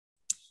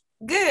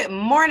Good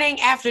morning,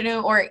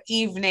 afternoon, or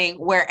evening,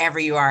 wherever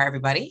you are,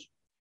 everybody.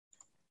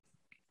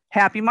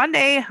 Happy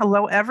Monday.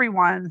 Hello,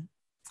 everyone.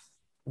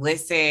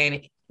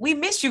 Listen, we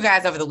missed you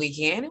guys over the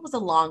weekend. It was a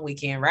long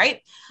weekend, right?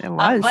 It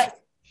was. But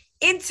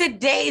in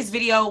today's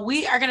video,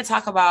 we are going to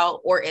talk about,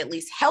 or at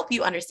least help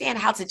you understand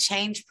how to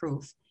change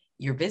proof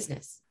your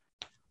business.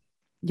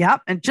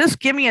 Yep. And just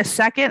give me a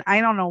second. I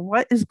don't know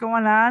what is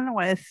going on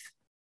with,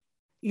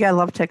 you gotta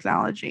love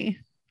technology.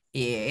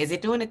 Yeah. Is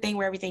it doing the thing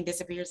where everything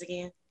disappears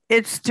again?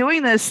 It's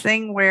doing this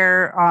thing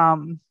where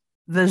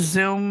the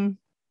Zoom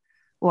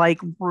like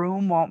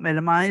room won't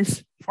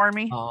minimize for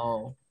me.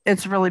 Oh,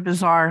 It's really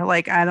bizarre.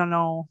 Like, I don't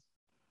know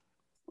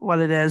what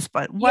it is,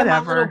 but yeah. My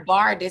little whatever.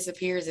 bar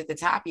disappears at the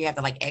top. You have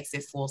to like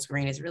exit full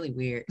screen. It's really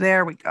weird.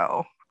 There we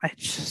go. I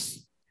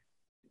just,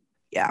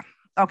 yeah.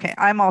 Okay.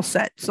 I'm all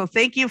set. So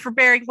thank you for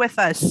bearing with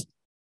us.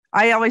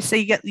 I always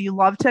say you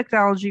love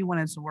technology when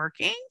it's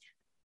working.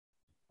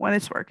 When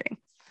it's working.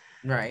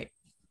 Right.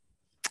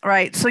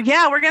 Right. So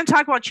yeah, we're going to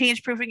talk about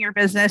change proofing your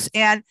business.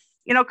 And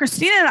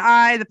Christina and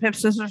I, the Pip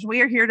Sisters,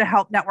 we are here to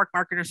help network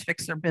marketers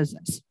fix their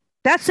business.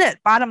 That's it.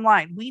 Bottom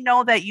line. We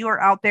know that you are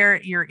out there,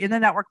 you're in the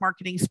network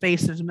marketing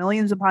space. There's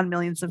millions upon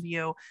millions of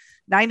you.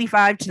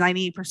 95 to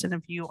 98%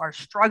 of you are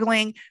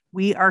struggling.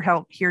 We are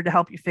here to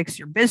help you fix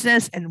your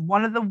business. And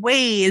one of the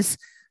ways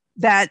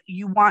that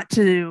you want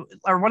to,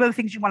 or one of the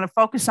things you want to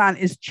focus on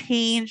is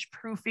change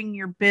proofing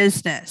your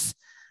business.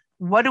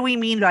 What do we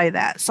mean by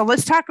that? So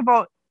let's talk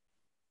about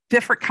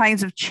different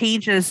kinds of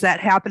changes that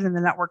happen in the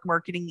network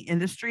marketing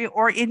industry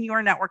or in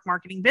your network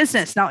marketing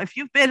business. Now, if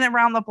you've been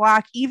around the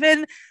block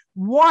even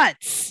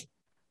once,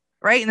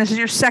 right, and this is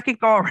your second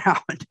go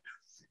around,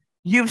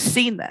 you've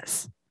seen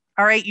this.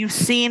 All right. You've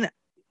seen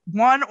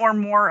one or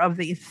more of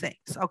these things.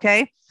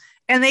 Okay.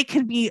 And they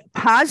can be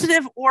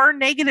positive or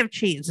negative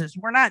changes.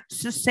 We're not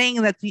just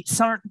saying that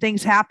certain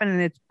things happen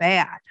and it's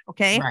bad.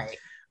 Okay. Right.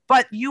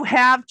 But you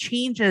have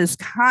changes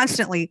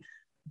constantly.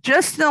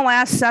 Just in the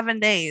last 7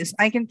 days,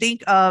 I can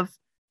think of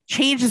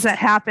changes that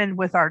happened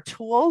with our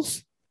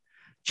tools,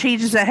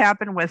 changes that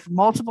happened with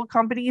multiple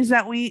companies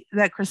that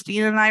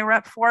Christina and I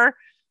rep for.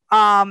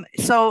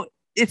 So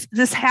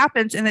this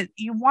happens, and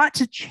you want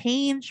to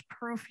change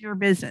proof your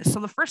business. So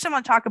the first thing I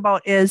want to talk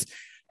about is,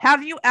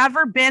 have you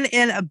ever been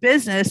in a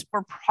business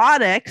where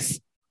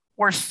products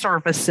or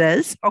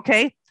services,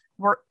 okay,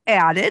 were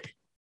added,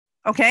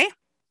 okay,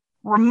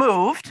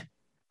 removed,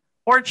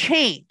 or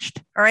changed?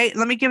 All right.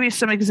 Let me give you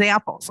some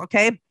examples.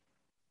 Okay.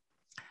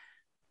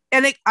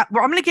 And I'm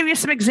going to give you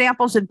some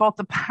examples in both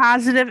the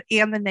positive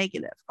and the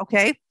negative.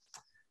 Okay.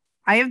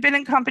 I have been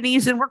in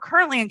companies, and we're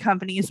currently in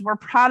companies where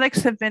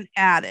products have been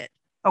added.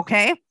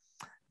 Okay.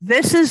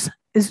 This is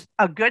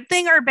a good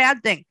thing or a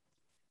bad thing.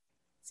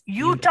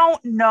 You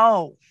don't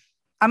know.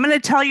 I'm going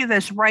to tell you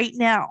this right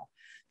now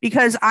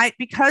because I've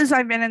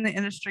been in the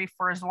industry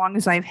for as long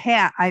as I've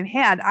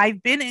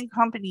been in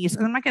companies,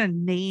 and I'm not going to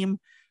name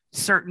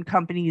certain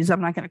companies.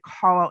 I'm not going to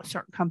call out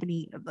certain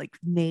company like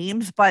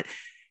names, but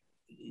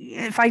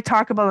if I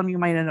talk about them, you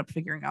might end up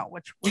figuring out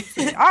which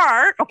they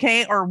are,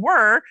 okay, or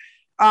were.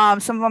 Some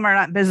of them are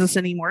not in business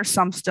anymore.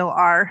 Some still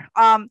are.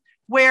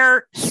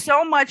 Where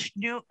so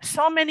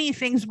many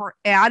things were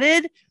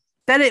added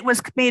that it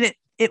made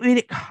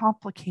it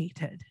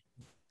complicated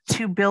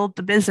to build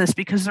the business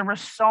because there were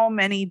so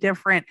many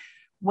different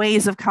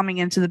ways of coming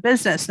into the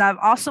business. Now, I've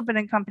also been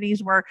in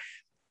companies where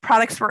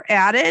products were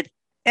added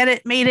and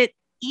it made it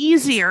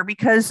easier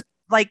because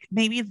like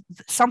maybe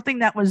something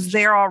that was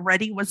there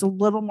already was a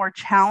little more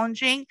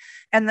challenging,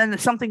 and then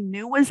something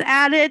new was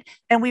added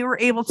and we were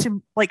able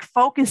to like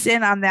focus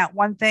in on that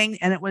one thing,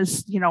 and it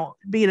was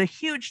made a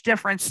huge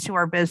difference to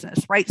our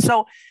business, right?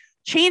 So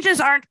changes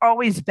aren't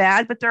always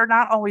bad, but they're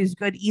not always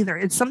good either.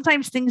 And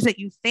sometimes things that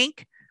you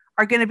think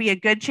are going to be a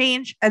good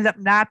change end up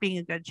not being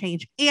a good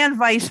change, and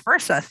vice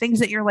versa. Things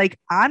that you're like,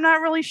 I'm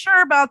not really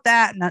sure about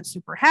that, not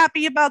super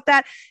happy about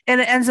that, and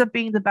it ends up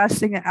being the best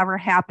thing that ever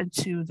happened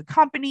to the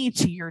company,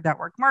 to your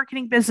network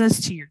marketing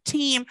business, to your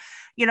team.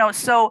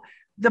 So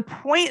the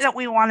point that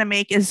we want to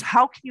make is,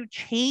 how can you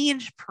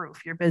change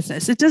proof your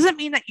business? It doesn't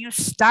mean that you're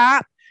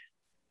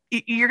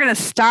going to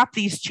stop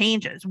these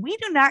changes. We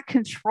do not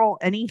control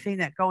anything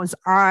that goes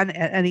on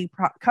at any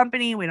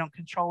company. We don't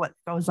control what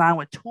goes on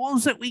with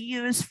tools that we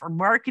use for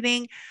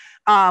marketing.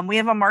 We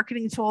have a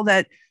marketing tool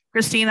that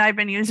Christine and I have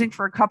been using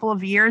for a couple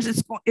of years.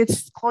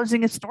 It's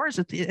closing its doors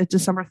at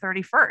December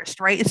 31st,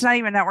 right? It's not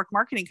even a network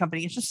marketing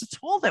company. It's just a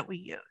tool that we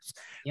use,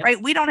 yep.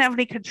 Right? We don't have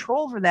any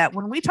control over that.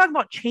 When we talk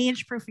about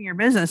change proofing your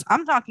business,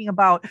 I'm talking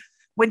about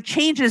when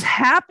changes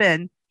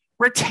happen,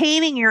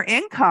 retaining your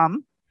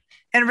income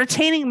and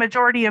retaining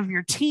majority of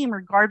your team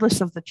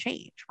regardless of the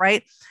change,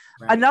 right?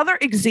 Another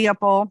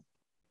example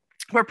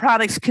where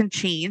products can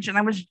change, and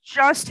I was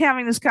just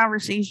having this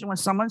conversation with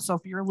someone, so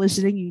if you're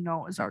listening, it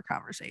was our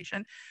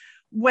conversation,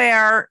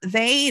 where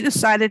they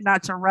decided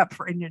not to rep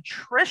for a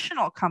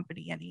nutritional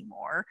company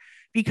anymore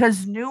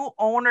because new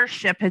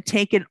ownership had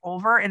taken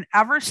over. And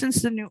ever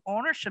since the new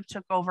ownership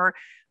took over,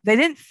 they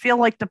didn't feel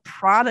like the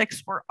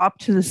products were up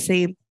to the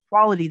same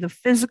quality. The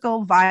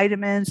physical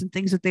vitamins and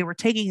things that they were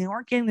taking, they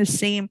weren't getting the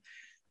same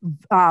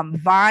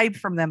vibe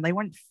from them. They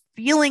weren't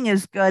feeling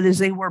as good as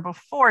they were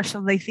before.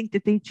 So they think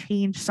that they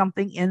changed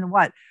something in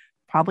what?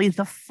 Probably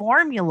the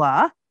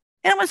formula.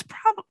 And it was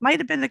might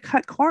have been to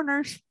cut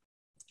corners,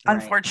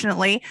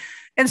 unfortunately.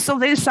 And so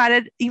they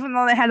decided, even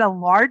though they had a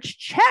large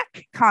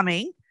check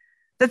coming,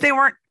 that they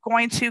weren't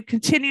going to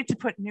continue to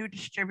put new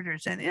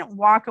distributors in. They didn't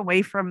walk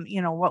away from,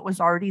 what was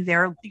already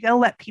there. You got to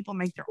let people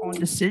make their own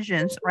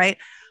decisions, right?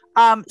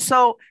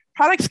 So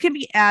products can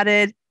be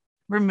added,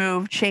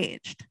 removed,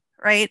 changed,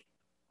 right?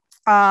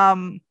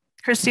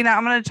 Christina,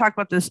 I'm going to talk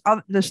about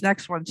this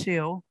next one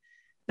too.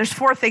 There's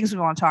 4 things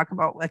we want to talk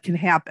about that can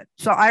happen.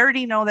 So I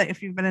already know that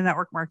if you've been in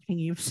network marketing,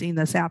 you've seen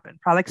this happen.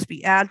 Products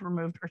be added,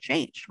 removed, or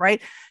changed,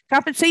 right?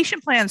 Compensation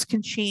plans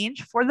can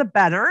change for the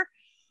better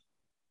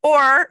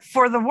or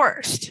for the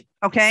worst,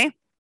 okay?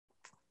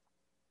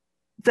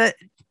 The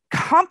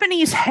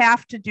companies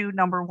have to do,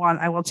 number one,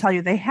 I will tell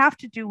you, they have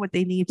to do what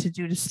they need to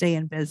do to stay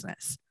in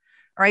business,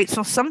 all right?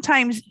 So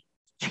sometimes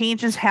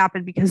changes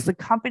happen because the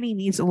company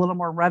needs a little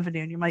more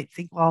revenue, and you might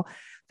think, well,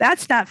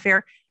 that's not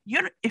fair.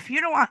 If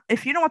you don't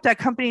want that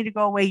company to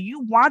go away,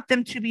 you want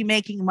them to be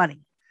making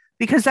money,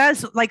 because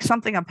that's like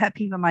something a pet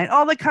peeve of mine.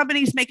 Oh, the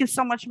company's making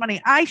so much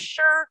money. I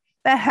sure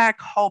the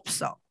heck hope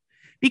so.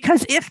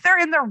 Because if they're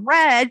in the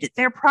red,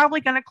 they're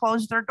probably going to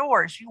close their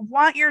doors. You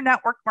want your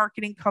network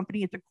marketing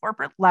company at the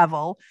corporate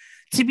level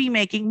to be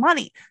making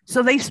money.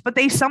 But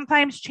they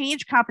sometimes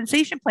change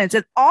compensation plans.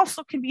 It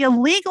also can be a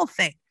legal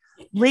thing.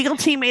 Legal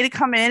team may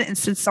come in and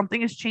said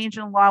something has changed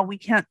in law. We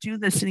can't do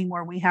this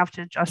anymore. We have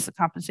to adjust the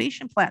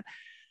compensation plan.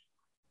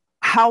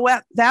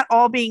 However, that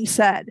all being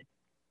said,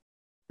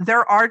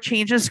 there are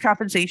changes to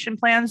compensation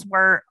plans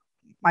where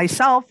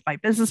myself, my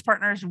business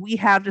partners, we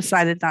have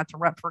decided not to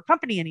rep for a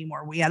company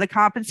anymore. We had a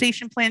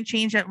compensation plan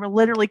change that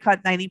literally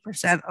cut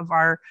 90% of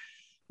our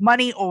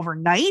money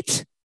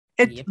overnight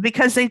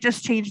because they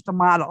just changed the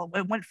model.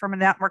 It went from a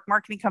network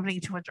marketing company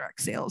to a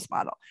direct sales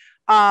model.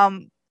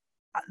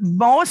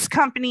 Most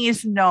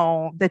companies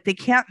know that they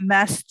can't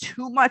mess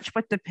too much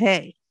with the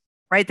pay,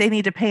 right? They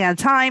need to pay on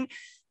time.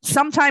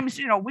 Sometimes,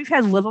 we've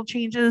had little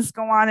changes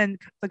go on in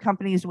the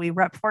companies we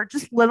rep for,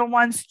 just little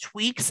ones,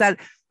 tweaks that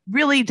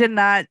really did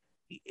not,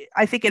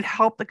 I think it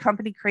helped the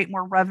company create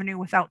more revenue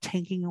without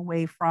taking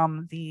away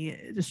from the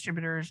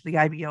distributors, the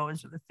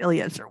IBOs, or the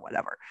affiliates or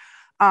whatever.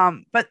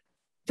 But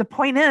the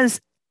point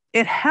is,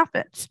 it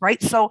happens,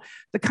 right? So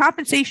the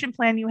compensation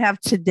plan you have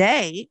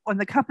today or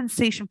the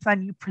compensation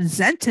plan you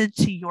presented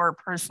to your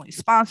personally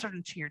sponsored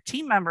and to your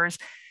team members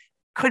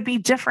could be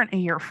different a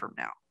year from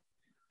now.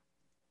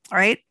 All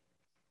right.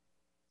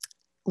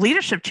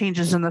 Leadership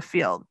changes in the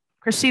field.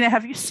 Christina,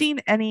 have you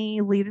seen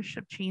any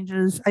leadership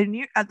changes?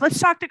 Let's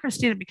talk to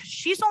Christina because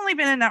she's only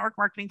been in network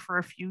marketing for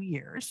a few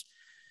years.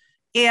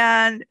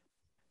 And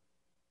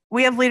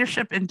we have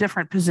leadership in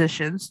different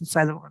positions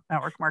inside of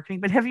network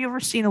marketing, but have you ever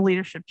seen a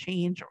leadership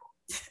change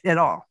at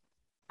all?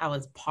 I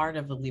was part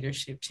of a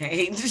leadership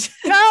change.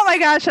 Oh my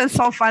gosh, that's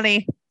so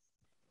funny.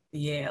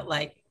 Yeah,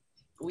 like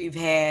we've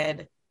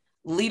had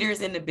leaders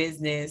in the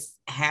business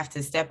have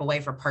to step away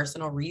for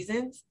personal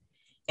reasons.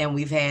 And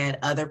we've had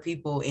other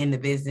people in the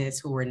business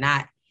who were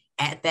not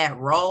at that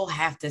role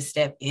have to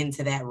step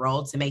into that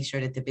role to make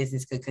sure that the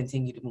business could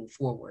continue to move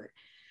forward.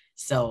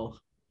 So,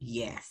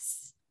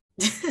 yes.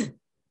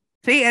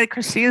 See, and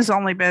Christina's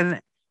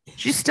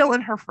she's still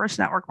in her first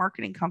network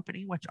marketing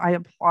company, which I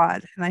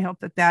applaud. And I hope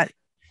that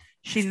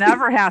she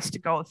never has to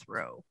go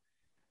through.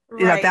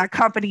 Right. That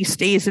company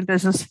stays in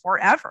business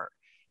forever.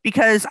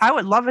 Because I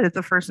would love it if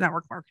the first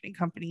network marketing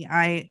company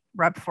I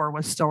rep for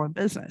was still in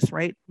business,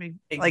 right? I mean,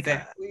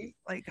 exactly.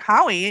 Like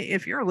Howie,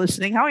 if you're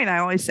listening, Howie and I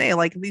always say,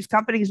 like, if these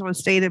companies would have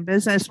stayed in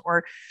business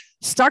or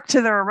stuck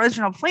to their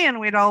original plan,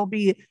 we'd all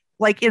be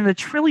like in the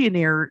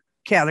trillionaire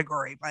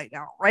category by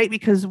now, right?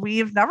 Because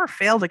we've never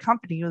failed a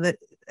company with it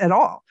at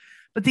all.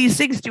 But these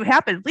things do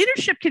happen.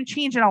 Leadership can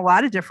change in a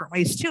lot of different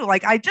ways too.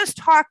 Like I just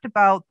talked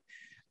about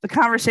the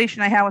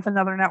conversation I had with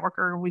another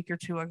networker a week or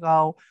two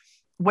ago,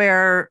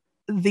 where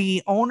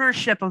the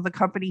ownership of the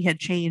company had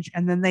changed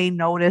and then they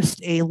noticed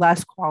a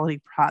less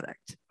quality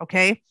product.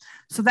 Okay.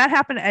 So that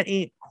happened at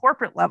a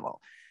corporate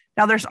level.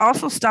 Now there's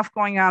also stuff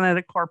going on at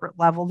a corporate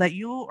level that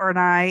you or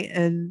I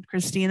and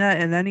Christina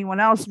and anyone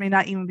else may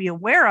not even be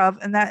aware of.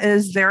 And that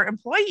is their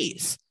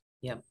employees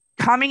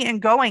coming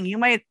and going. You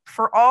might,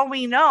 for all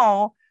we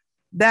know,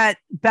 that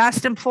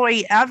best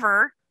employee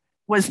ever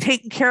was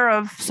taking care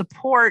of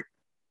support.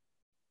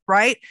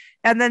 Right.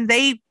 And then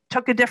they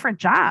took a different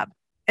job.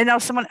 And now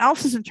someone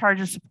else is in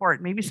charge of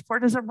support. Maybe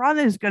support doesn't run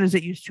as good as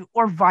it used to,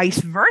 or vice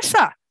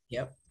versa.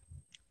 Yep.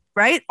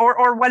 Right.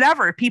 Or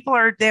whatever.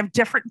 They have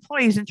different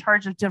employees in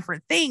charge of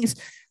different things.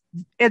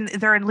 And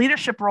they're in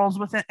leadership roles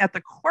at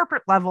the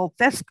corporate level.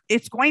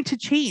 It's going to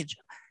change.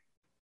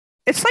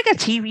 It's like a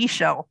TV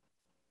show.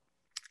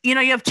 You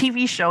have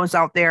TV shows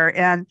out there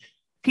and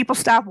people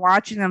stop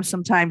watching them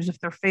sometimes if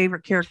their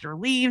favorite character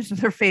leaves, if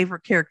their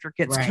favorite character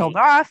gets killed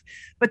off.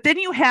 But then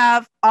you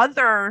have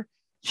other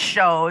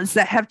shows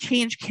that have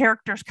changed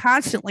characters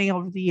constantly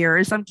over the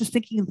years. I'm just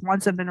thinking of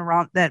ones that have been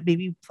around that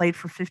maybe played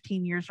for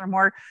 15 years or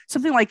more.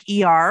 Something like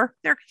ER,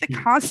 they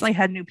constantly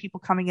had new people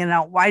coming in and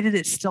out. Why did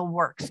it still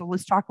work? So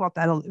let's talk about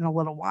that in a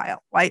little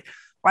while. Why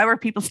were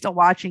people still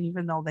watching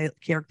even though the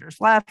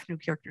characters left, new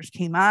characters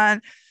came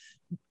on?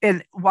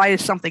 And why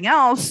is something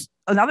else,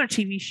 another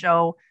TV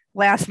show,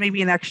 last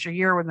maybe an extra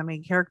year when the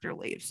main character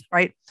leaves,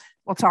 right?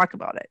 We'll talk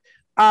about it.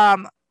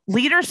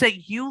 Leaders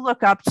that you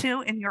look up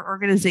to in your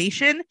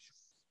organization,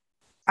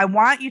 I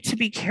want you to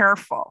be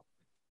careful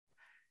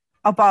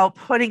about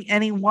putting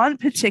any one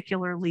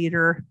particular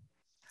leader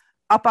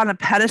up on a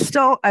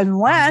pedestal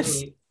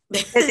unless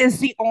it is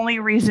the only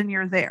reason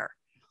you're there.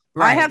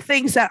 Right. I have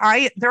things that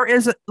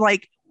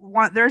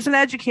there's an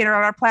educator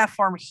on our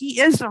platform. He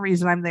is the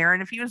reason I'm there.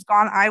 And if he was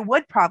gone, I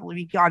would probably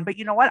be gone. But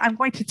you know what? I'm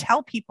going to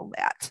tell people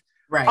that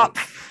up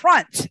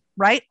front,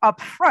 right?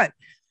 Up front.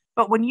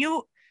 But when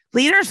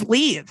leaders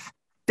leave,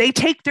 they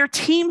take their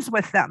teams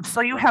with them.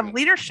 So you have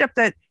leadership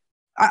that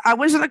I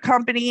was in a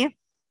company,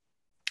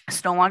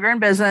 it's no longer in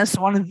business.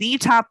 One of the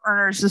top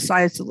earners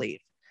decides to leave.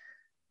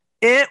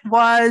 It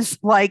was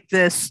like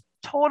this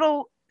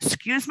total,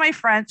 excuse my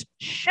French,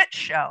 shit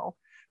show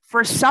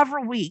for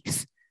several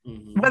weeks,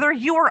 whether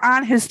you were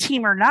on his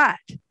team or not,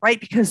 right?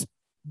 Because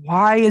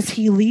why is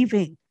he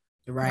leaving?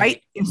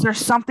 Right? Is there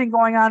something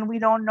going on we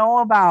don't know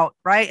about?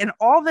 Right? And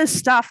all this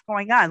stuff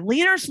going on.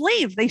 Leaders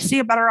leave. They see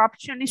a better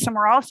opportunity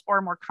somewhere else or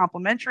a more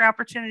complementary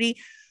opportunity,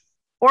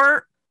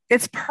 or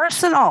it's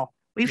personal.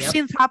 We've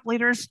seen top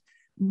leaders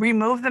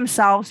remove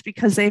themselves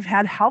because they've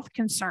had health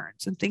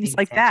concerns and things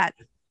like that.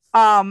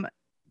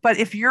 But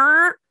if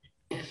you're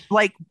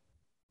like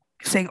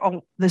saying,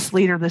 oh, this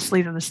leader, and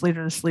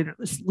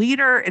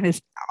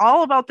it's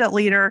all about that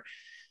leader.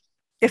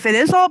 If it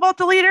is all about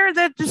the leader,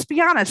 then just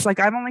be honest. Like,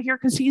 I'm only here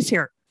because he's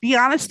here. Be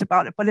honest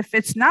about it. But if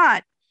it's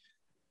not,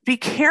 be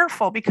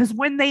careful, because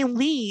when they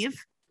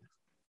leave,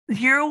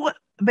 you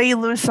may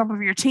lose some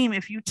of your team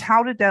if you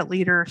touted that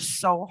leader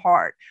so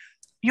hard.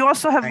 You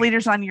also have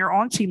leaders on your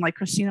own team, like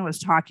Christina was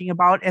talking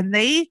about, and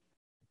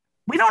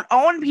we don't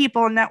own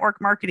people in network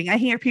marketing. I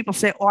hear people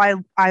say,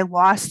 oh, I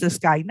lost this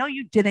guy. No,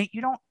 you didn't. You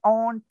don't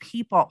own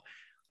people.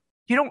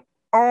 You don't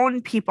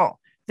own people.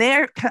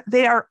 They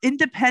are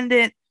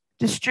independent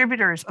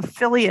distributors,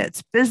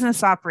 affiliates,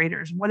 business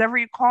operators, whatever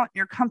you call it in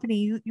your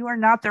company. You are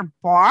not their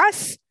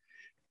boss.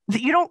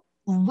 You don't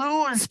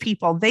lose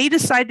people. They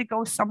decide to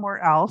go somewhere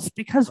else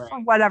because for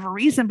whatever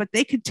reason, but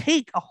they could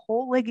take a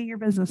whole leg of your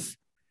business.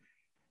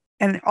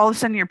 And all of a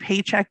sudden your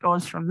paycheck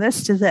goes from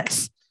this to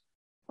this,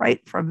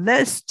 right? From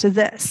this to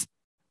this,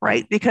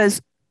 right?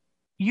 Because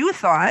you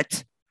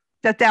thought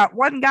that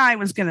one guy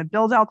was going to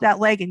build out that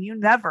leg and you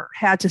never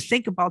had to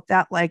think about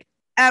that leg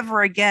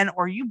ever again,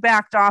 or you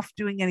backed off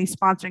doing any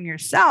sponsoring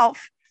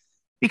yourself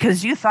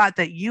because you thought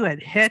that you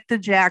had hit the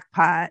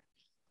jackpot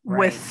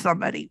with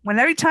somebody. When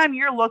every time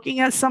you're looking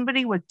at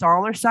somebody with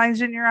dollar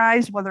signs in your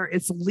eyes, whether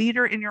it's a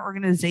leader in your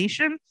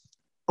organization,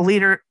 a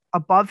leader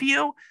above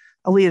you,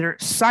 a leader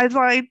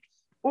sideline,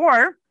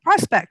 or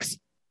prospects,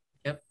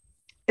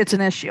 it's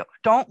an issue.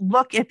 Don't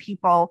look at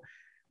people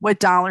with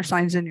dollar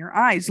signs in your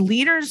eyes.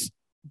 Leaders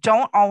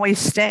don't always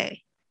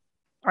stay,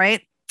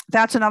 right?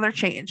 That's another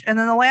change. And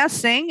then the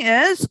last thing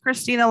is,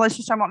 Christina, let's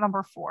just talk about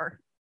number 4.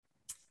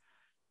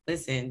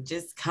 Listen,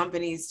 just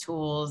companies,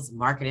 tools,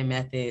 marketing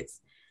methods.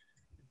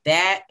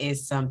 That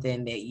is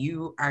something that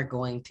you are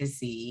going to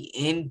see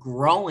in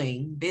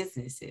growing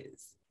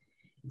businesses.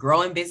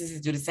 Growing businesses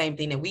do the same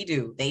thing that we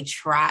do. They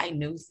try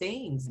new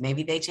things.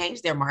 Maybe they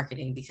change their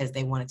marketing because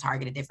they want to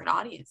target a different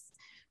audience.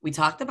 We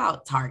talked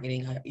about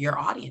targeting your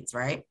audience,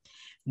 right?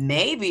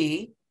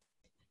 Maybe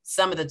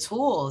some of the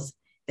tools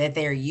that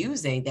they're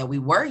using, that we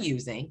were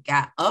using,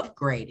 got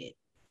upgraded,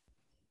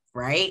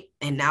 right?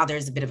 And now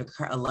there's a bit of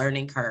a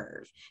learning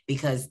curve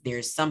because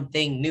there's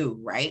something new,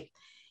 right?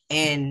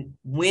 And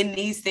when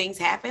these things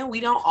happen, we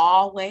don't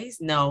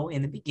always know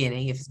in the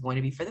beginning if it's going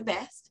to be for the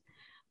best,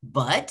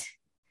 but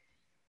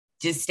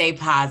just stay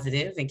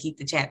positive and keep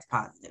the chats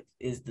positive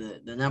is the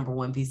number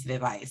one piece of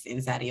advice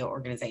inside of your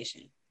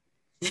organization.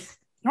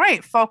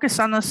 Right. Focus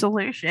on the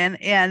solution.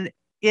 And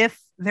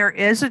if there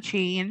is a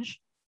change,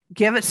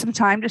 give it some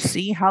time to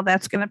see how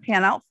that's going to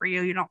pan out for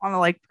you. You don't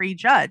want to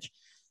prejudge.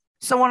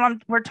 So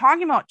when we're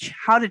talking about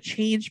how to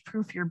change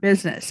proof your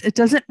business, it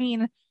doesn't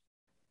mean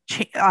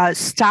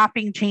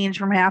stopping change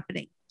from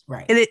happening.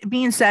 Right. It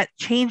means that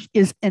change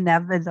is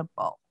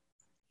inevitable.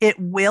 It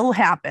will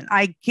happen.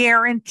 I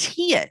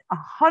guarantee it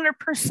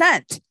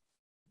 100%.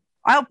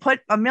 I'll put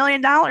 $1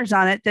 million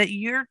on it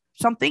that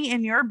something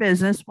in your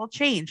business will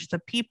change. The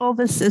people,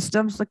 the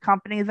systems, the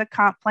company, the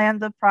comp plan,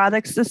 the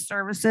products, the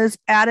services,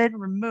 added,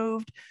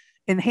 removed,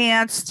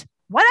 enhanced,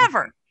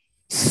 whatever.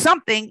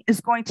 Something is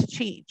going to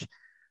change.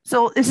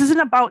 So this isn't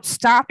about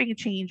stopping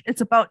change.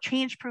 It's about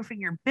change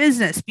proofing your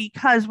business,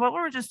 because what we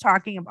were just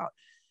talking about,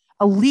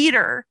 a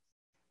leader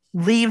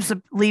leaves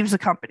a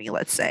company,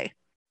 let's say.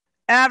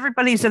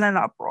 Everybody's in an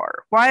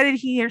uproar. Why did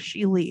he or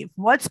she leave?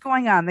 What's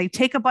going on? They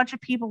take a bunch of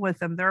people with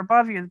them. They're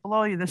above you,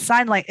 below you, the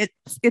sign light.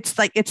 It's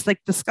like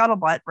the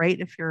scuttlebutt, right?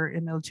 If you're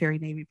a military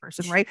Navy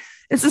person, right?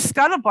 It's a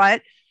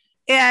scuttlebutt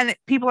and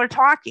people are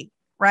talking,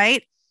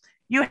 right?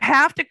 You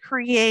have to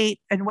create,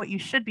 and what you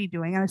should be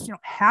doing, and you don't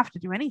have to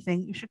do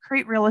anything, you should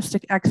create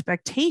realistic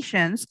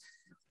expectations.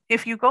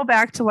 If you go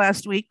back to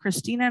last week,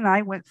 Christina and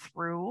I went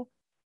through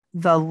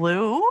the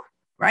LU,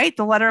 right?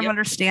 The letter of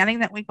understanding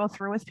that we go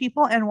through with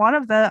people. And one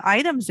of the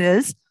items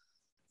is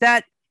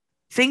that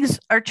things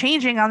are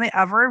changing on the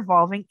ever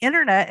evolving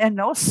internet and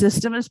no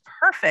system is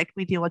perfect.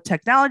 We deal with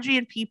technology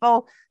and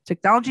people.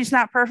 Technology is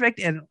not perfect.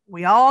 And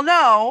we all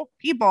know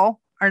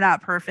people are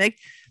not perfect.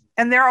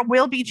 And there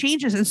will be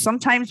changes. And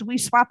sometimes we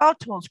swap out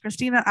tools.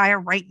 Christina and I are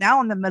right now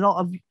in the middle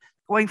of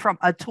going from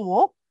a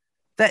tool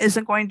that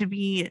isn't going to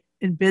be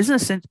in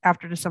business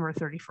after December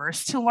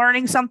 31st to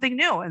learning something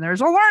new. And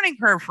there's a learning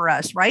curve for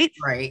us, right?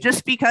 Right.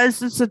 Just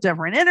because it's a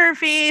different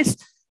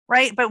interface,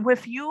 right? But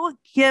if you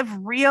give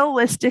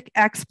realistic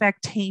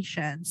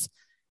expectations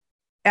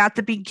at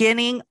the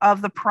beginning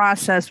of the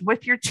process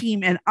with your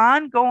team and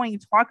ongoing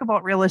talk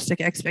about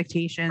realistic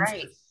expectations,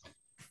 right,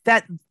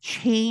 that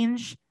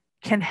change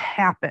can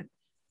happen.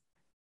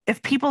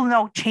 If people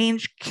know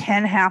change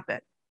can happen,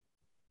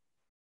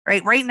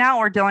 right? Right now,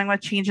 we're dealing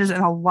with changes in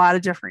a lot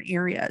of different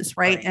areas,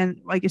 right? And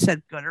like you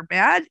said, good or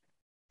bad,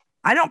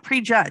 I don't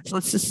prejudge.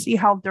 Let's just see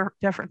how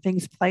different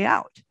things play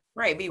out.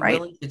 Right. Be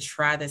willing to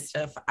try this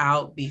stuff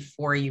out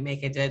before you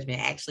make a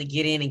judgment. Actually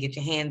get in and get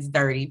your hands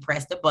dirty,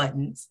 press the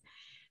buttons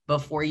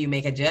before you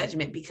make a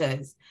judgment.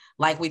 Because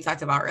like we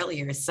talked about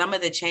earlier, some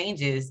of the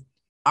changes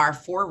are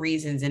for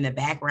reasons in the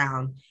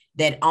background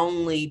that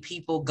only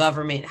people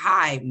government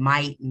high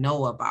might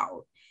know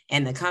about.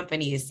 And the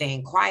company is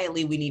saying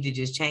quietly, we need to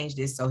just change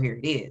this. So here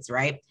it is,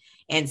 right?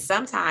 And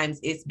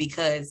sometimes it's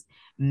because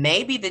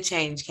maybe the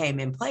change came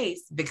in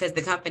place because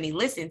the company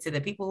listened to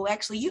the people who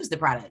actually use the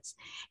products.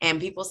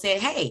 And people said,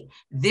 hey,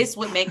 this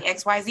would make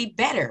XYZ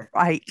better.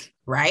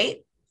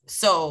 Right?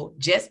 So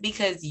just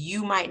because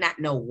you might not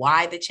know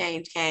why the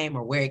change came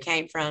or where it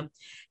came from,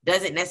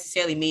 doesn't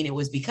necessarily mean it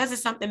was because of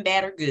something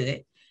bad or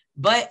good.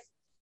 But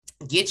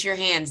get your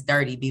hands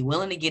dirty, be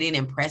willing to get in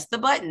and press the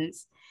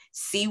buttons,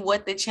 see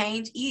what the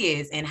change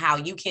is and how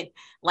you can,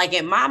 like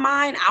in my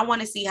mind, I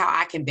want to see how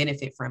I can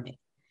benefit from it.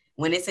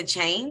 When it's a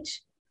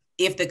change,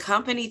 if the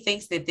company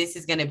thinks that this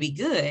is going to be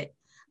good,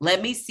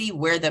 let me see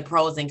where the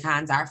pros and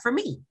cons are for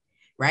me,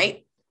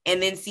 right?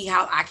 And then see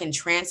how I can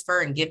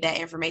transfer and give that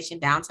information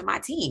down to my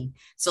team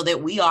so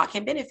that we all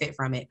can benefit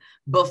from it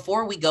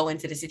before we go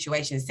into the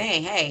situation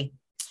saying, hey,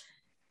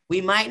 we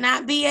might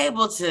not be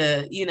able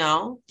to,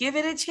 give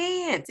it a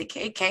chance.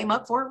 It came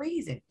up for a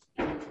reason.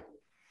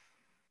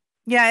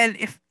 Yeah. And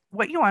if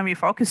what you want to be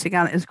focusing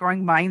on is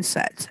growing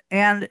mindsets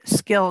and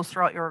skills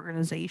throughout your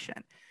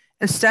organization,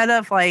 instead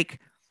of like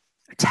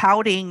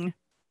touting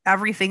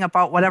everything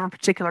about whatever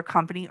particular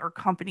company or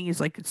companies,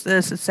 like it's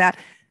this, it's that,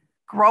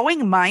 growing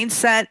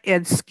mindset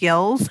and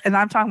skills. And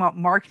I'm talking about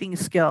marketing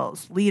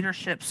skills,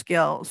 leadership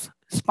skills,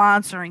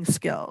 sponsoring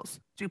skills,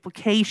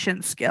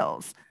 duplication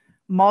skills,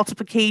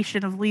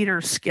 multiplication of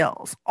leaders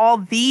skills, all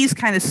these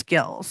kind of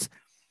skills.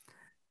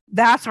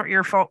 That's what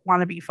you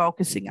want to be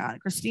focusing on.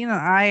 Christina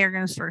and I are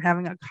going to start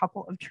having a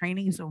couple of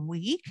trainings a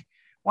week.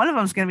 One of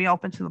them is going to be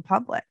open to the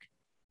public,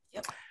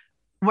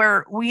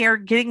 where we are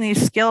getting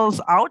these skills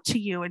out to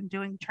you and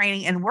doing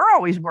training. And we're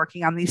always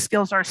working on these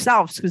skills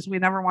ourselves because we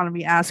never want to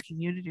be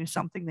asking you to do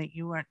something that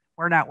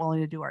we're not willing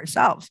to do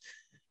ourselves,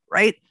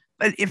 right?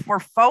 But if we're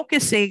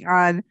focusing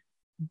on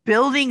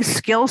building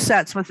skill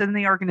sets within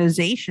the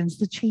organizations,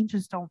 the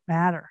changes don't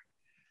matter.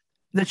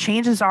 The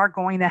changes are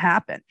going to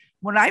happen.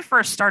 When I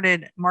first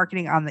started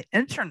marketing on the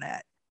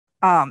internet,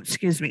 when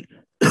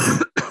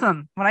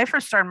I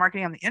first started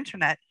marketing on the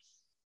internet,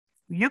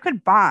 you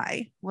could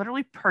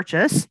literally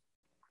purchase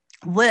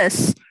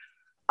lists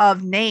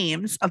of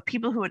names of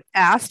people who had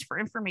asked for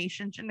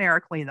information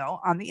generically,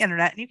 though, on the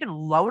internet, and you can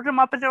load them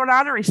up into an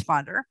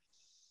autoresponder.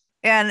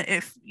 And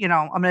if,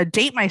 I'm going to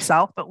date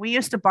myself, but we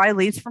used to buy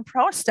leads from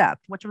ProStep,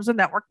 which was a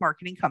network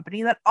marketing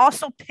company that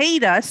also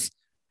paid us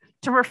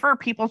to refer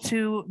people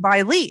to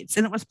buy leads.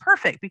 And it was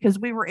perfect because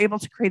we were able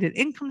to create an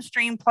income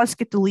stream plus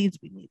get the leads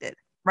we needed,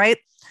 right?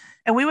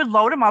 And we would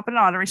load them up in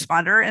an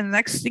autoresponder. And the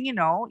next thing you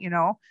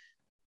know,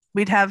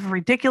 we'd have a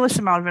ridiculous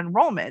amount of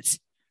enrollments,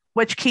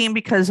 which came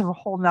because of a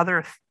whole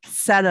nother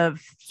set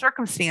of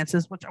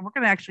circumstances, which we're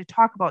going to actually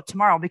talk about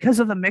tomorrow. Because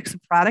of the mix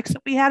of products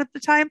that we had at the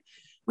time,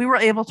 we were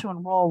able to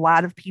enroll a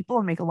lot of people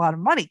and make a lot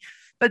of money.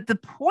 But the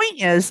point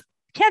is,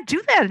 you can't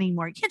do that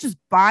anymore. You can't just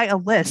buy a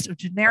list of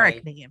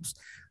generic names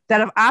that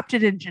have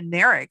opted in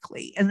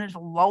generically and just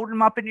load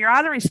them up in your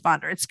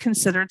autoresponder. It's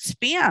considered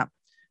spam.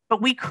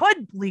 But we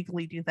could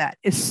legally do that.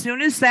 As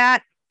soon as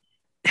that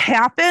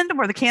happened,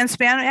 where the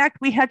Can-Spam Act,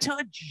 we had to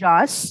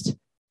adjust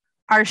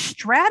our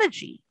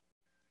strategy,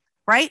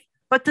 right?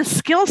 But the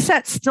skill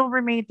set still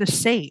remained the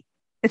same.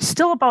 It's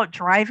still about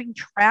driving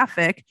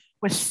traffic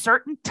with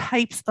certain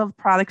types of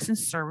products and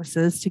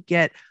services to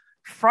get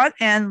front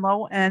end,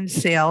 low end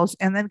sales,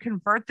 and then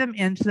convert them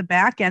into the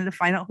back end to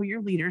find out who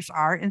your leaders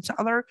are, into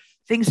other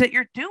things that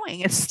you're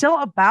doing. It's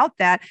still about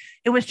that.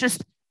 It was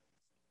just,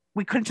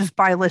 we couldn't just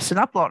buy lists and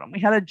upload them. We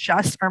had to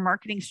adjust our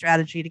marketing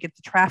strategy to get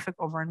the traffic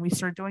over, and we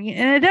started doing it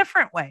in a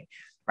different way,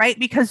 right?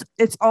 Because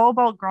it's all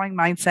about growing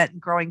mindset and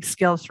growing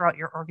skills throughout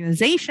your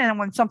organization. And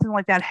when something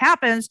like that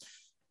happens,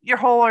 your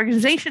whole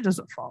organization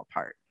doesn't fall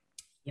apart.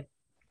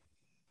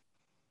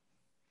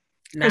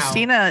 Now,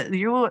 Christina,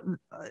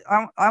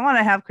 I want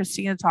to have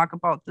Christina talk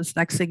about this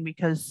next thing,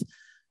 because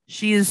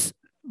she's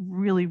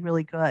really,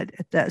 really good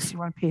at this. You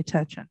want to pay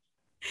attention.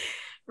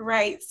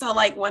 Right. So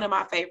like one of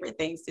my favorite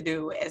things to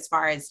do as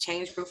far as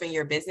change proofing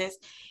your business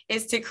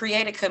is to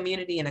create a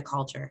community and a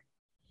culture.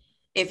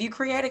 If you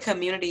create a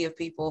community of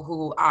people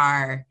who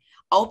are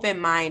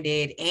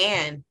open-minded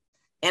and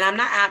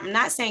I'm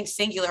not saying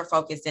singular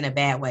focused in a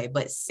bad way,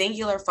 but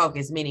singular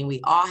focused, meaning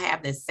we all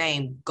have the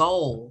same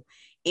goal,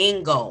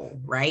 end goal,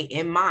 right,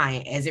 in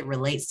mind as it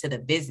relates to the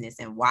business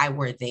and why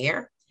we're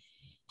there.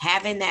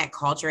 Having that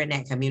culture and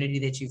that community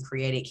that you've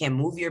created can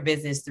move your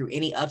business through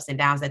any ups and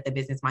downs that the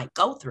business might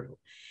go through.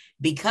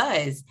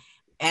 Because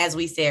as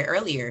we said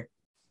earlier,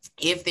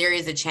 if there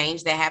is a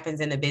change that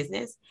happens in the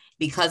business,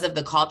 because of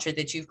the culture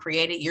that you've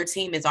created, your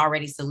team is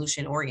already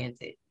solution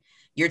oriented.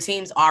 Your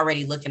team's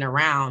already looking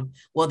around.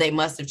 Well, they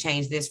must have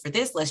changed this for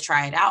this. Let's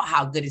try it out.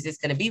 How good is this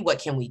going to be? What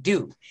can we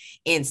do?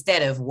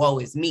 Instead of woe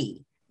is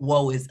me,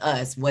 woe is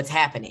us, what's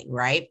happening,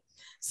 right?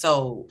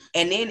 So,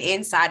 and then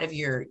inside of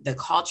the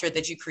culture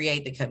that you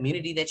create, the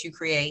community that you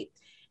create,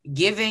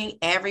 giving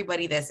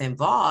everybody that's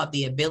involved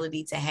the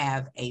ability to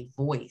have a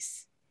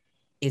voice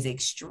is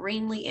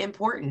extremely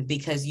important,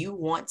 because you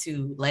want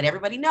to let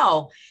everybody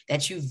know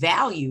that you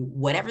value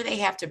whatever they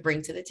have to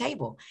bring to the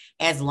table.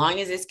 As long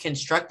as it's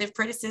constructive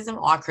criticism,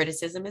 all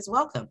criticism is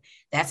welcome.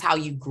 That's how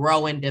you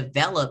grow and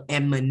develop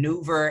and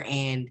maneuver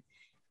and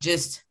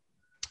just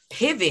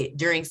pivot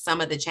during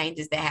some of the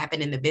changes that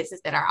happen in the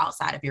business that are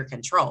outside of your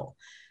control.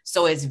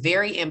 So it's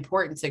very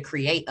important to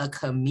create a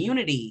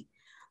community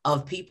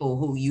of people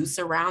who you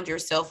surround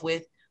yourself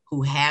with,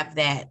 who have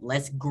that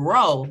let's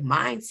grow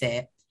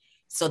mindset,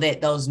 so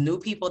that those new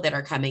people that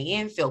are coming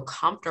in feel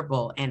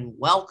comfortable and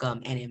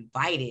welcome and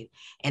invited,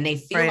 and they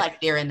feel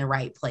like they're in the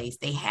right place.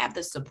 They have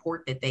the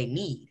support that they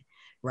need,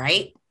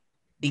 right?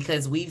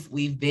 Because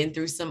we've been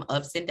through some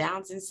ups and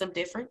downs in some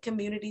different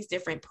communities,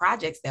 different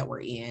projects that we're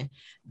in.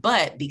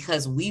 But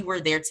because we were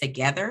there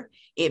together,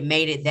 it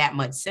made it that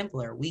much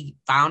simpler. We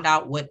found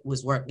out what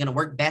was going to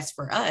work best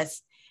for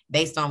us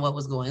based on what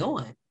was going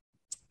on.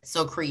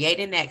 So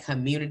creating that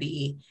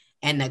community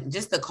and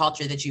just the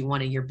culture that you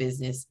want in your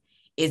business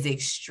is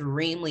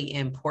extremely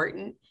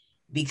important,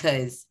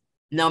 because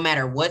no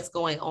matter what's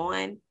going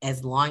on,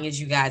 as long as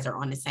you guys are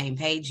on the same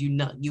page,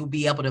 you'll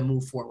be able to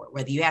move forward.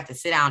 Whether you have to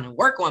sit down and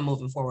work on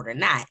moving forward or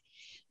not,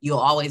 you'll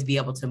always be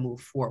able to move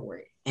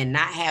forward and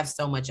not have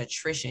so much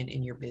attrition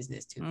in your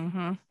business too.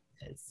 Mm-hmm.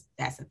 Because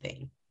that's the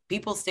thing.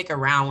 People stick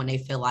around when they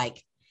feel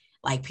like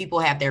people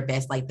have their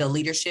best, like the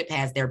leadership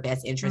has their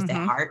best interest at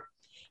heart.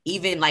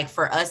 Even like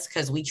for us,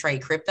 because we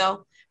trade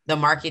crypto, the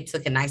market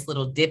took a nice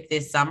little dip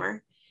this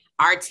summer.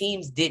 Our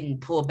teams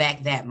didn't pull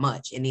back that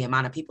much in the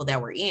amount of people that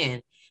were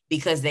in,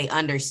 because they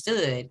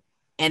understood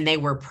and they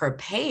were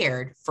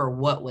prepared for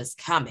what was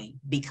coming,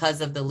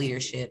 because of the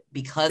leadership,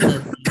 because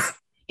of the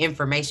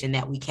information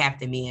that we kept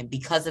them in,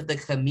 because of the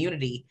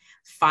community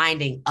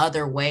finding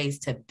other ways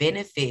to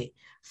benefit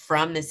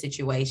from the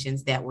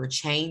situations that were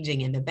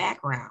changing in the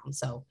background.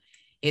 So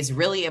it's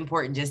really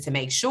important just to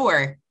make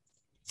sure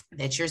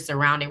that you're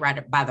surrounded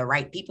by the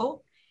right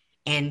people,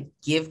 and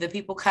give the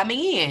people coming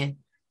in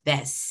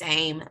that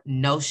same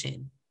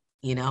notion.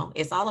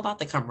 It's all about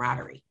the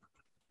camaraderie.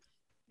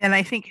 And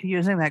I think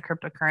using that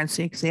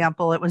cryptocurrency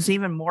example, it was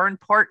even more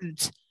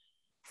important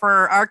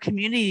for our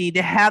community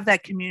to have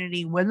that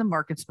community when the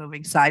market's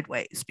moving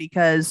sideways,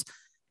 because,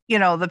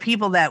 the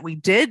people that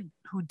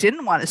who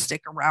didn't want to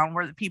stick around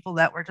were the people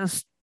that were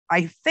just,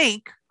 I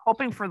think,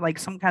 hoping for like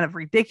some kind of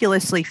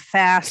ridiculously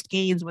fast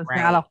gains with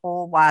not a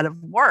whole lot of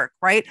work,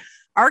 right?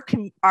 Our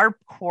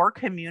core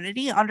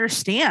community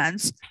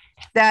understands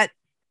that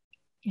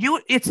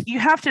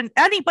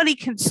anybody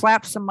can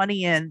slap some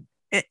money in,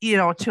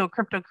 to a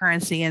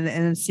cryptocurrency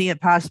and see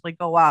it possibly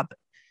go up.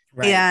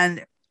 Right.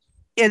 And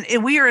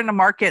we were in a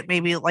market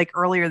maybe like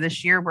earlier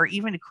this year where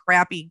even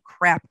crap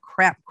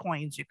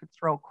coins, you could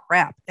throw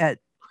crap at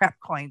crap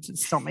coins and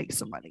still make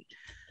some money.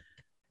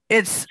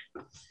 It's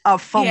a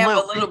fluke. We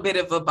have a little bit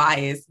of a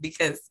bias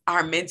because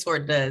our mentor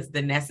does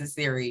the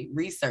necessary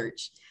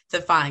research to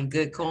find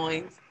good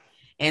coins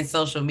and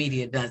social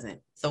media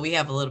doesn't. So we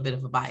have a little bit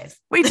of a bias.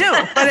 We do,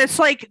 but it's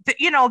like,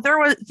 there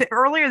was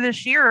earlier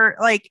this year,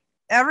 like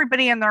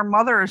everybody and their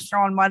mother is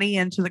throwing money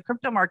into the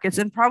crypto markets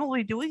and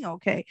probably doing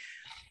okay.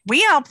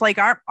 We helped like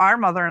my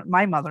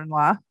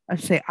mother-in-law, I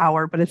say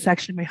our, but it's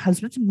actually my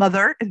husband's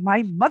mother and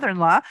my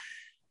mother-in-law,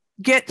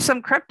 get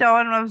some crypto,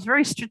 and I was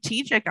very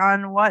strategic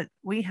on what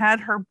we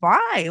had her buy.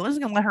 I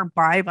wasn't going to let her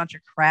buy a bunch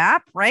of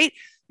crap, right?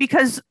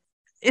 Because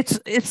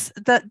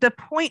the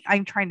point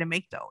I'm trying to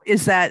make though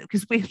is that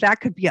because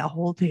that could be a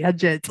whole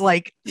tangent,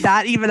 like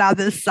not even on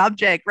this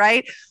subject,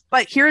 right?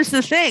 But here's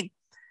the thing: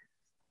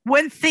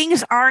 when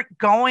things aren't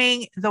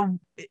going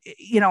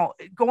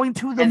going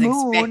to the As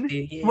moon,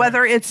 expected, yeah.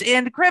 whether it's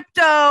in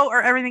crypto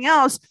or everything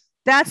else,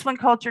 that's when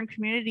culture and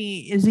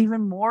community is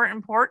even more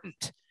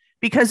important,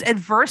 because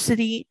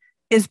adversity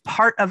is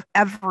part of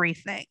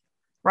everything,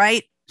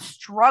 right?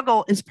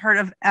 Struggle is part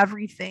of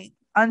everything.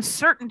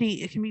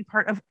 Uncertainty, it can be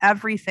part of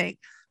everything,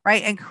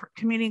 right? And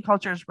community and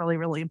culture is really,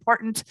 really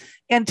important.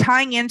 And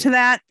tying into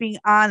that, being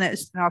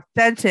honest and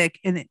authentic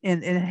and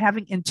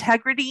having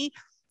integrity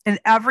in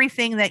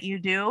everything that you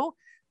do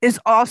is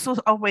also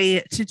a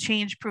way to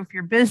change proof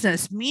your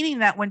business, meaning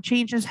that when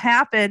changes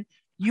happen,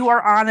 you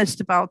are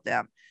honest about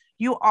them.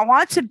 You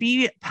want to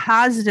be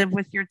positive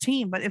with your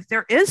team, but if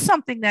there is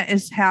something that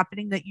is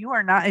happening that you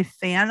are not a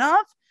fan of,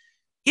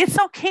 it's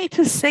okay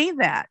to say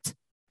that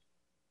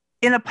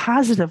in a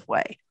positive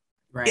way.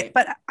 Right.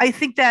 But I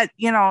think that,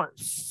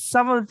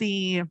 some of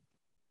the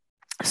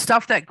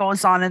stuff that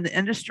goes on in the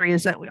industry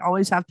is that we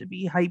always have to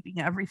be hyping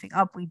everything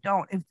up. We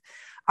don't.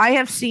 I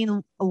have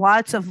seen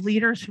lots of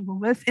leaders who,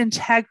 with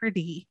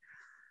integrity,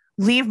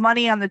 leave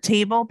money on the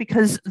table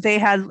because they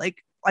had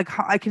like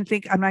I can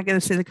think, I'm not going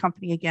to say the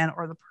company again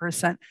or the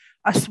person,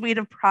 a suite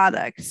of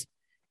products.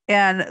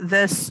 And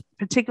this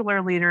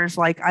particular leader is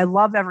like, I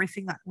love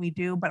everything that we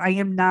do, but I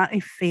am not a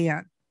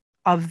fan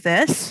of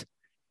this.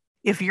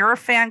 If you're a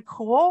fan,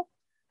 cool,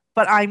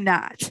 but I'm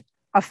not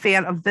a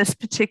fan of this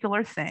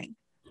particular thing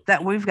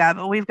that we've got,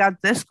 but we've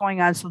got this going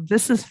on. So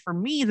this is for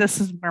me,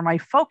 this is where my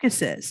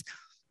focus is.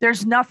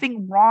 There's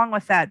nothing wrong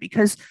with that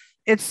because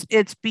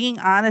it's being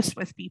honest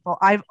with people.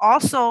 I've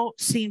also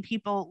seen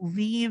people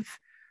leave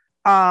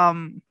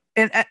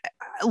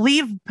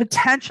leave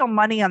potential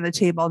money on the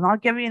table. And I'll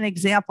give you an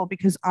example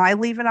because I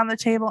leave it on the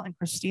table and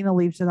Christina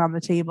leaves it on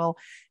the table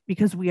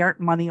because we aren't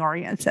money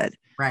oriented.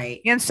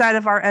 Right. Inside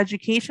of our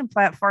education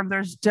platform,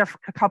 there's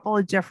a couple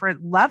of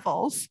different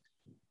levels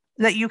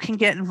that you can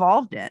get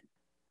involved in.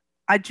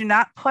 I do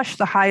not push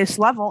the highest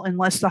level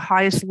unless the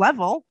highest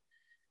level,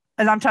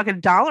 and I'm talking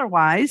dollar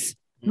wise,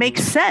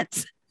 makes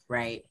sense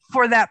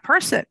for that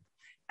person.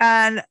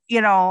 And,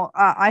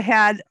 I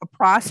had a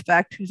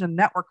prospect who's a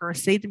networker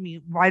say to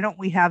me, why don't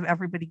we have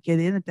everybody get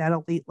in at that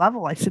elite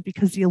level? I said,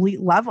 because the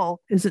elite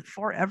level isn't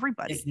for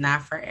everybody. It's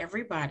not for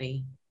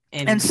everybody.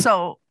 And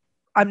so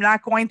I'm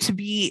not going to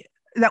be,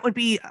 that would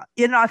be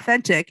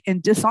inauthentic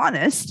and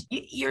dishonest.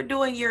 You're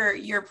doing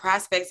your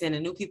prospects and the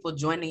new people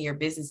joining your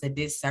business a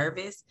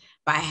disservice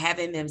by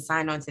having them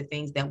sign on to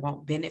things that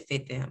won't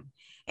benefit them.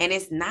 And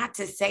it's not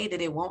to say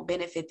that it won't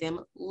benefit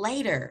them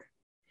later.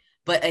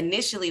 But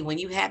initially, when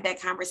you have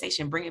that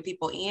conversation, bringing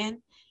people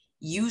in,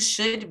 you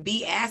should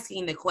be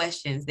asking the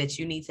questions that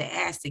you need to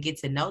ask to get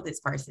to know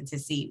this person, to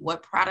see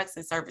what products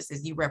and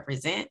services you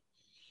represent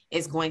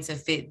is going to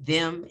fit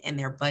them and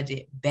their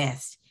budget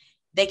best.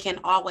 They can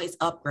always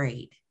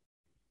upgrade.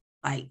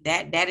 Like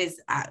that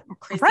is,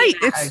 Christy right.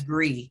 And I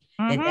agree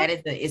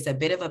that is a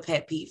bit of a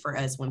pet peeve for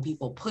us when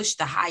people push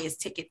the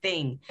highest ticket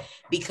thing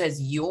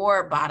because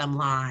your bottom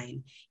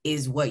line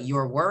is what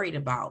you're worried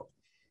about.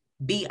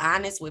 Be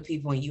honest with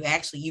people and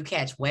you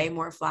catch way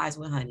more flies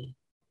with honey.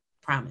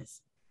 Promise.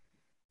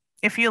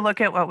 If you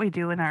look at what we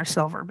do in our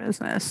silver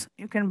business,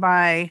 you can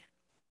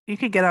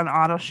get on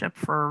auto ship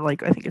for I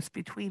think it's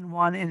between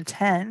 1 and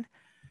 10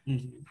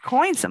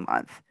 coins a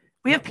month.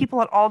 We have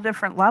people at all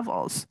different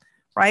levels,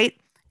 right?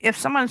 If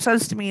someone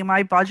says to me,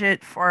 my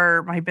budget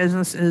for my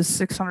business is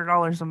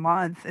 $600 a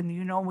month,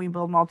 and we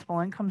build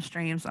multiple income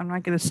streams, I'm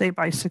not going to say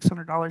buy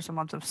 $600 a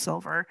month of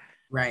silver.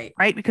 Right.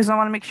 Because I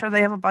want to make sure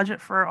they have a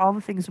budget for all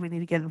the things we need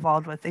to get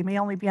involved with. They may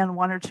only be on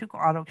 1 or 2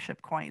 auto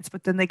ship coins,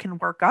 but then they can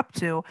work up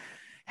to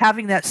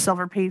having that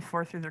silver paid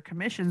for through their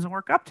commissions and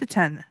work up to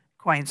 10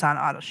 coins on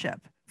auto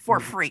ship for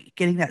free,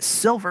 getting that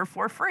silver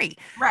for free.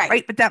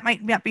 Right. But that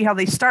might not be how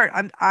they start.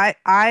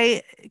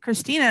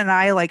 Christina and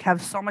I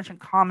have so much in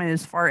common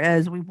as far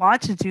as we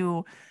want to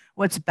do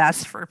what's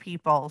best for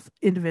people's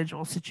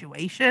individual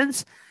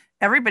situations.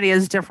 Everybody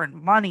has different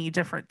money,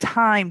 different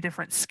time,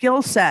 different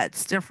skill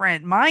sets,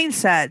 different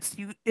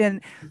mindsets.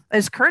 And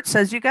as Kurt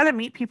says, you got to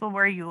meet people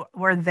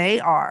where they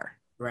are.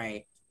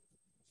 Right.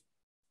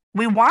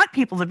 We want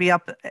people to be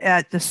up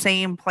at the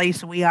same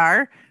place we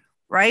are,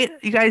 right?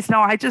 You guys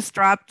know I just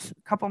dropped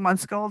a couple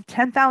months ago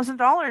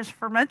 $10,000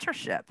 for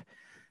mentorship.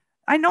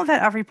 I know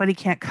that everybody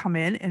can't come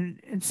in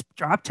and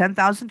drop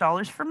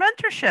 $10,000 for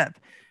mentorship.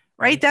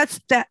 Right.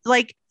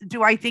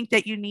 Do I think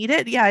that you need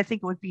it? Yeah, I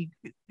think it would be.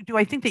 Do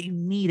I think that you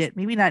need it?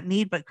 Maybe not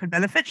need, but could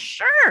benefit.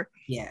 Sure.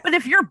 Yeah. But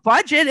if your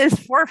budget is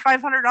 $400 or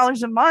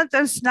 $500 a month,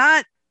 that's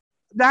not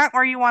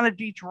where you want to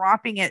be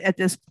dropping it at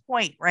this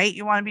point. Right.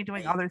 You want to be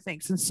doing other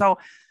things. And so,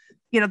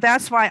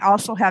 that's why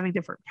also having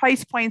different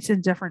price points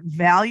and different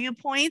value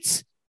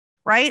points,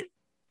 right,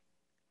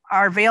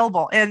 are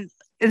available. And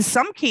in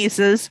some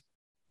cases,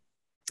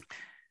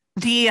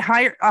 a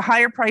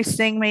higher price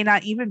thing may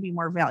not even be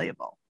more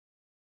valuable.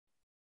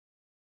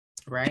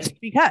 Right.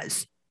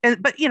 Because,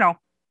 but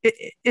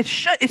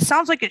it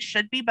sounds like it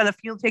should be, but if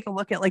you take a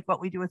look at like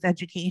what we do with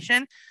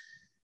education,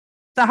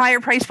 the higher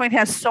price point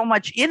has so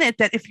much in it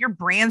that if your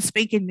brand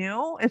spanking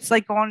new, it's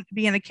like going to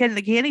being a kid in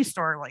a candy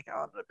store, like,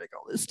 oh, I'm gonna pick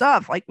all this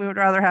stuff. Like we would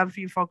rather have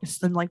you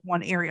focused in like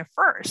one area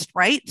first,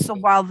 right? So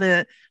while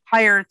the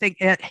higher thing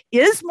it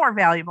is more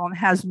valuable and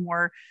has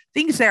more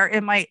things there,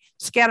 it might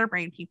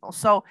scatterbrain people.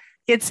 So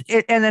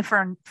and then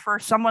for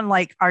someone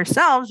like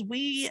ourselves,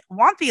 we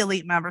want the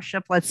elite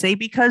membership, let's say,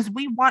 because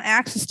we want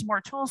access to more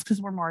tools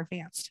because we're more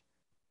advanced.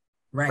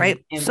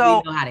 Right. And so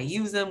we know how to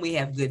use them. We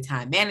have good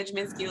time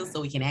management skills, so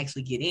we can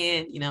actually get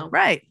in,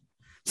 Right.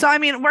 So, I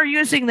mean, we're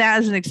using that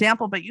as an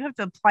example, but you have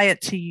to apply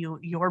it to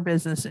your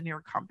business and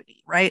your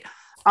company, right?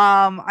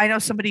 I know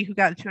somebody who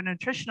got into a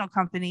nutritional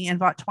company and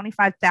bought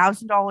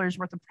 $25,000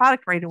 worth of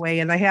product right away.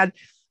 And I had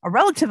a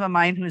relative of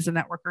mine who's a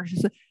networker. She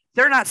said,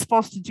 they're not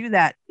supposed to do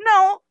that.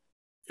 No,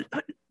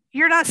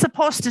 you're not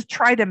supposed to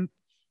try to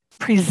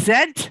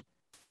present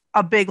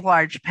a big,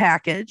 large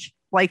package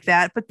like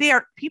that, but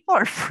people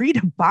are free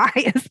to buy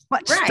as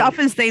much stuff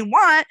as they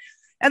want.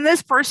 And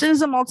this person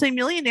is a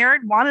multimillionaire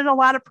and wanted a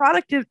lot of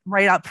product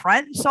right up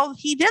front. So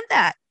he did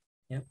that.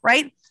 Yep.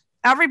 Right.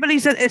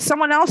 If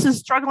someone else is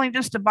struggling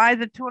just to buy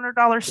the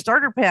 $200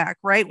 starter pack,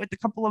 right, with a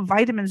couple of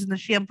vitamins and the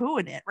shampoo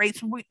in it, right?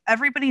 So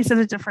everybody's at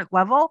a different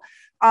level.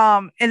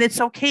 And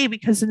it's okay,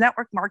 because the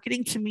network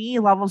marketing to me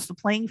levels the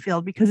playing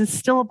field, because it's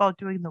still about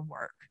doing the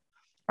work.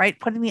 Right?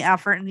 Putting the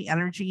effort and the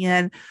energy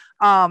in,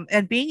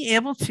 and being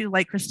able to,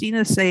 like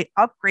Christina say,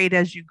 upgrade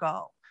as you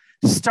go.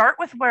 Start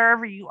with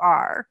wherever you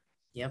are.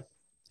 Yep.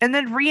 And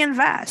then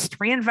reinvest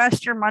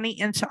your money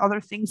into other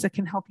things that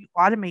can help you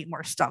automate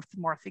more stuff. The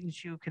more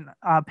things you can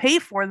pay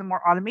for, the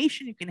more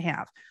automation you can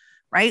have,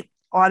 right?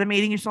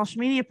 Automating your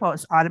social media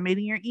posts,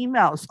 automating your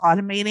emails,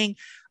 automating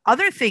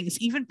other things,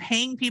 even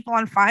paying people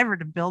on Fiverr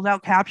to build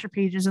out capture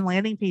pages and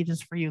landing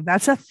pages for you.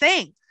 That's a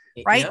thing.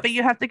 Right. Yep. But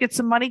you have to get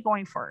some money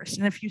going first.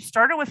 And if you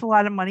started with a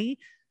lot of money,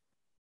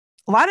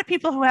 a lot of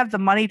people who have the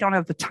money don't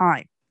have the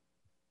time.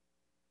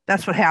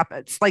 That's what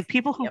happens. Like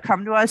people who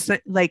come to us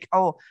like,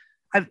 oh,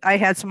 I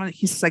had someone,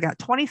 he says, I got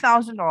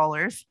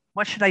 $20,000.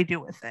 What should I do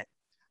with it?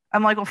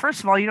 I'm like, well, first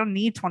of all, you don't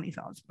need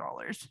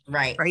 $20,000.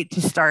 Right. To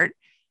start.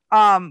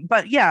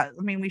 But yeah,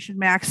 I mean, we should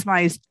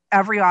maximize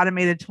every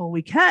automated tool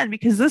we can,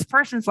 because this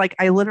person's like,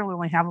 I literally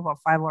only have about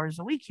 5 hours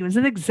a week. He was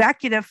an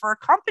executive for a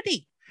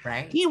company.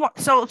 Right.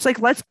 So it's like,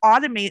 let's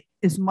automate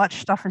as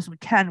much stuff as we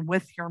can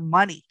with your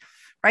money,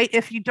 right?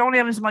 If you don't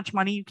have as much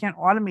money, you can't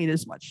automate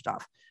as much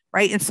stuff,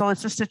 right? And so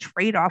it's just a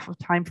trade-off of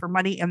time for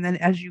money. And then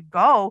as you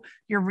go,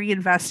 you're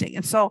reinvesting.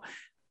 And so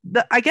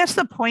I guess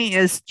the point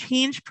is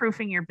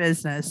change-proofing your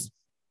business,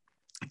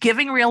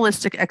 giving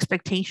realistic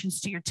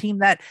expectations to your team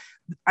that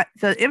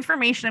the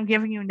information I'm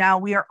giving you now,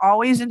 we are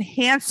always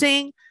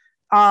enhancing,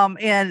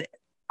 and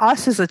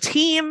us as a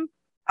team,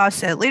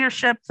 us at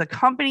leadership, the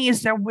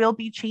companies, there will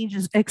be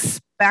changes.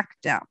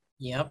 Expect them.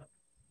 Yep.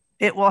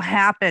 It will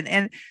happen.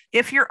 And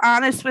if you're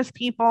honest with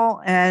people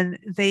and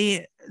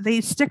they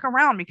stick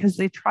around because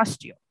they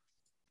trust you,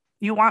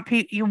 you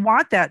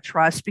want that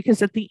trust,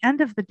 because at the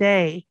end of the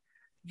day,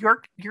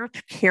 your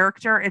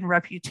character and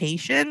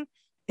reputation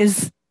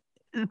is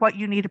what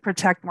you need to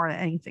protect more than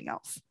anything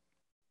else.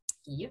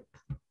 Yep.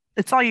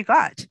 It's all you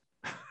got.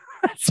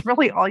 It's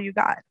really all you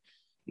got.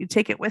 You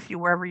take it with you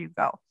wherever you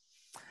go.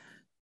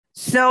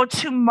 So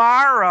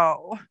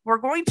tomorrow we're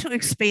going to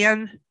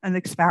expand and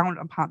expound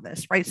upon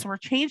this, right? So we're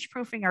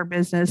change-proofing our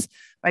business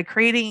by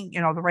creating,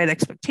 the right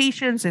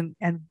expectations and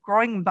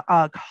growing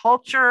a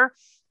culture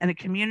and a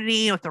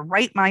community with the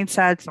right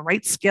mindsets, the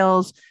right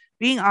skills,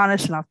 being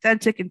honest and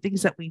authentic in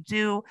things that we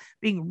do,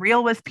 being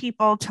real with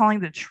people, telling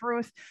the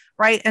truth,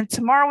 right? And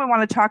tomorrow we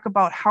want to talk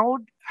about how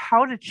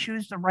to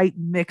choose the right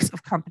mix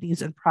of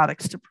companies and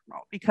products to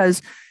promote,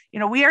 because,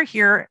 we are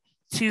here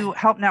to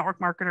help network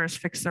marketers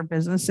fix their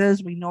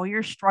businesses. We know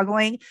you're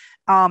struggling.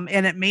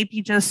 And it may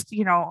be just,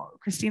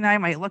 Christina and I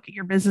might look at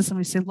your business and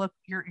we say, look,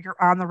 you're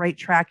on the right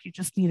track. You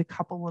just need a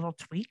couple little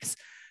tweaks.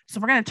 So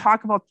we're going to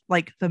talk about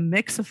like the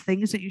mix of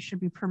things that you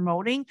should be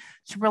promoting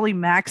to really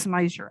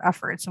maximize your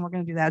efforts. And we're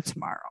going to do that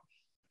tomorrow.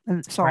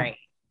 And so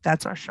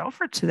That's our show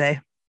for today.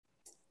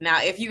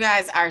 Now, if you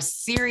guys are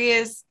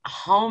serious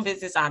home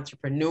business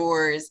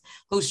entrepreneurs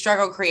who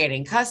struggle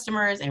creating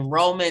customers,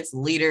 enrollments,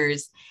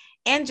 leaders,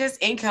 and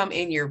just income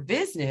in your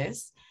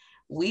business,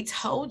 we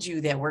told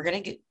you that we're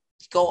going to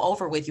go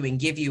over with you and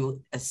give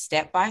you a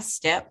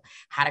step-by-step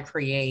how to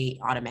create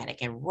automatic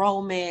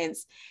enrollments,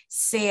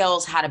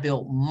 sales, how to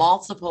build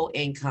multiple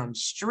income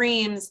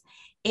streams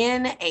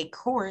in a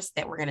course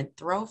that we're going to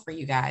throw for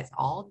you guys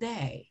all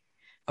day.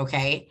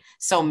 Okay.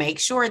 So make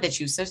sure that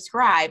you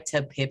subscribe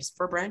to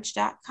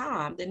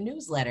pipsforbrunch.com, the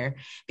newsletter,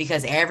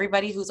 because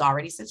everybody who's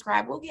already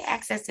subscribed will get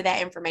access to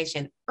that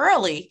information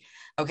early.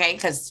 Okay.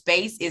 Because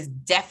space is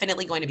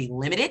definitely going to be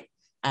limited.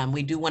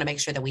 We do want to make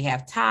sure that we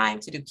have time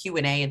to do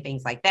Q&A and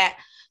things like that.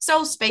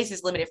 So space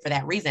is limited for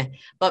that reason,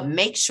 but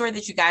make sure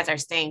that you guys are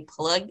staying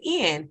plugged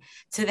in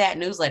to that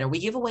newsletter. We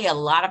give away a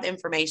lot of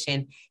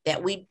information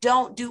that we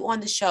don't do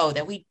on the show,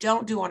 that we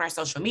don't do on our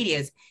social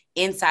medias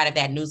inside of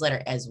that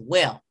newsletter as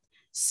well.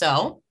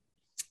 So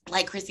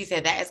like Christy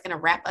said, that is going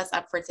to wrap us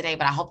up for today,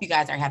 but I hope you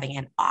guys are having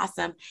an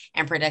awesome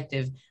and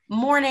productive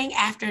morning,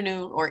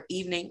 afternoon, or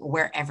evening,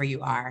 wherever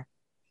you are.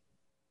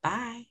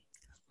 Bye.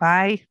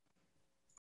 Bye.